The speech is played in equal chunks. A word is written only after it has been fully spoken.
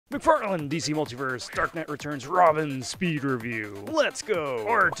McFarlane DC Multiverse Dark Knight Returns Robin Speed Review. Let's go!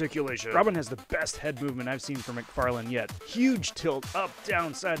 Articulation. Robin has the best head movement I've seen from McFarlane yet. Huge tilt, up,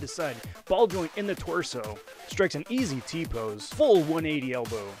 down, side to side, ball joint in the torso, strikes an easy T-pose, full 180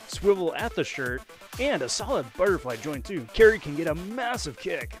 elbow, swivel at the shirt, and a solid butterfly joint too. Carrie can get a massive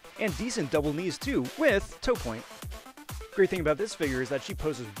kick, and decent double knees too, with toe point. Great thing about this figure is that she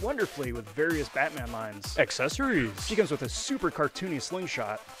poses wonderfully with various Batman lines. Accessories. She comes with a super cartoony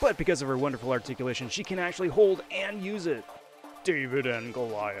slingshot, but because of her wonderful articulation, she can actually hold and use it. David and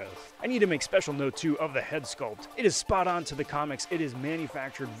Goliath. I need to make special note too of the head sculpt. It is spot on to the comics. It is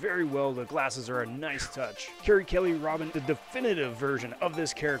manufactured very well. The glasses are a nice touch. Carrie Kelley ROBIN, the definitive version of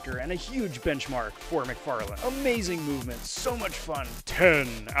this character and a huge benchmark for McFarlane. Amazing movement, so much fun.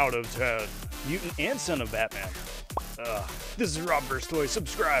 10 out of 10. Mutant and Son of Batman. This is Rob vs. Toys.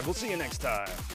 Subscribe. We'll see you next time.